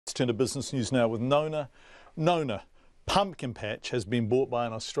into business news now with Nona. Nona, Pumpkin Patch has been bought by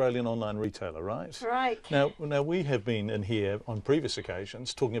an Australian online retailer, right? Right. Now we have been in here on previous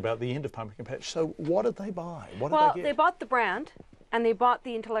occasions talking about the end of Pumpkin Patch. So what did they buy? What did Well, they get? they bought the brand and they bought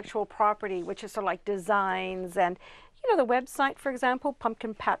the intellectual property, which is sort of like designs and, you know, the website, for example,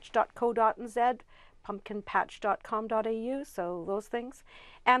 pumpkinpatch.co.nz, pumpkinpatch.com.au, so those things,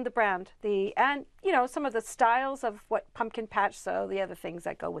 and the brand, and you know, some of the styles of what Pumpkin Patch, so the other things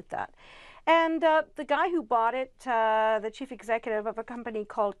that go with that. And the guy who bought it, the chief executive of a company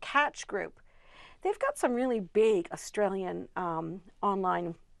called Catch Group, they've got some really big Australian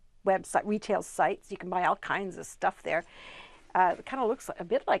online website, retail sites. You can buy all kinds of stuff there. It kind of looks a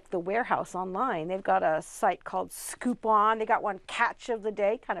bit like the Warehouse online. They've got a site called Scoop On. They got one Catch of the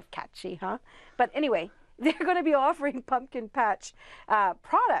Day, kind of catchy, huh? But anyway, they're going to be offering Pumpkin Patch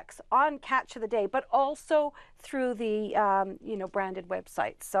products on Catch of the Day, but also through the you know, branded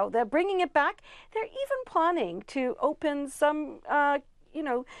websites. So they're bringing it back. They're even planning to open some you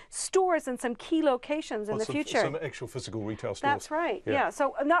know, stores in some key locations in the future. Some actual physical retail stores. That's right, yeah.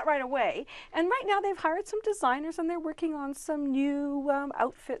 So not right away. And right now they've hired some designers and they're working on some new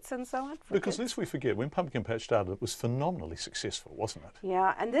outfits and so on. Because lest we forget, when Pumpkin Patch started, it was phenomenally successful, wasn't it?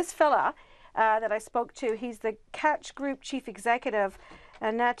 Yeah, and this fella that I spoke to, he's the Catch Group Chief Executive,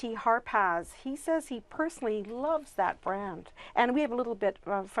 Nati Harpaz. He says he personally loves that brand. And we have a little bit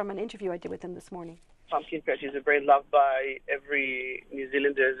from an interview I did with him this morning. Pumpkin Patch is a brand loved by every New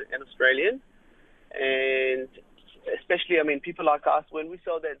Zealander and Australian, and especially, I mean, people like us, when we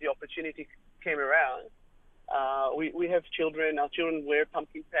saw that the opportunity came around, we have children, our children wear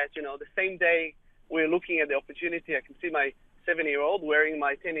Pumpkin Patch, you know, the same day we're looking at the opportunity, I can see my 7-year-old wearing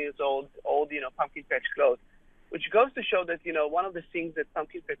my 10-year-old, you know, Pumpkin Patch clothes, which goes to show that, you know, one of the things that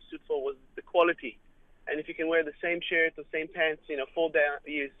Pumpkin Patch stood for was the quality. And if you can wear the same shirt or same pants, you know, 4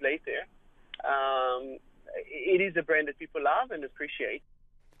 years later, it is a brand that people love and appreciate.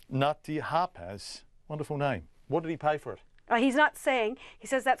 Nati Harpaz, wonderful name. What did he pay for it? He's not saying, he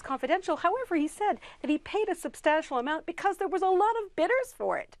says that's confidential. However, he said that he paid a substantial amount because there was a lot of bidders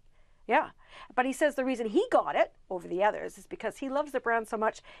for it. Yeah, but he says the reason he got it over the others is because he loves the brand so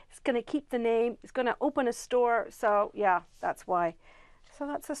much. He's going to keep the name. He's going to open a store. So, yeah, that's why. So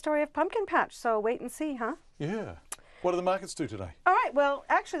that's the story of Pumpkin Patch. So wait and see, huh? Yeah. What do the markets do today? All right, well,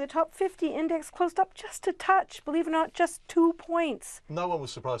 actually, the top 50 index closed up just a touch, believe it or not, just 2 points. No one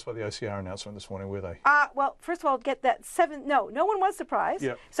was surprised by the OCR announcement this morning, were they? Well, first of all, get that no one was surprised.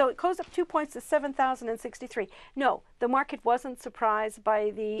 Yep. So it closed up 2 points to 7,063. No, the market wasn't surprised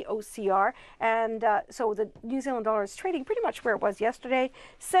by the OCR, and so the New Zealand dollar is trading pretty much where it was yesterday,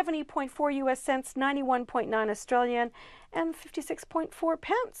 70.4 US cents, 91.9 Australian, and 56.4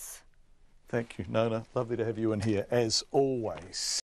 pence. Thank you, Nona. Lovely to have you in here, as always.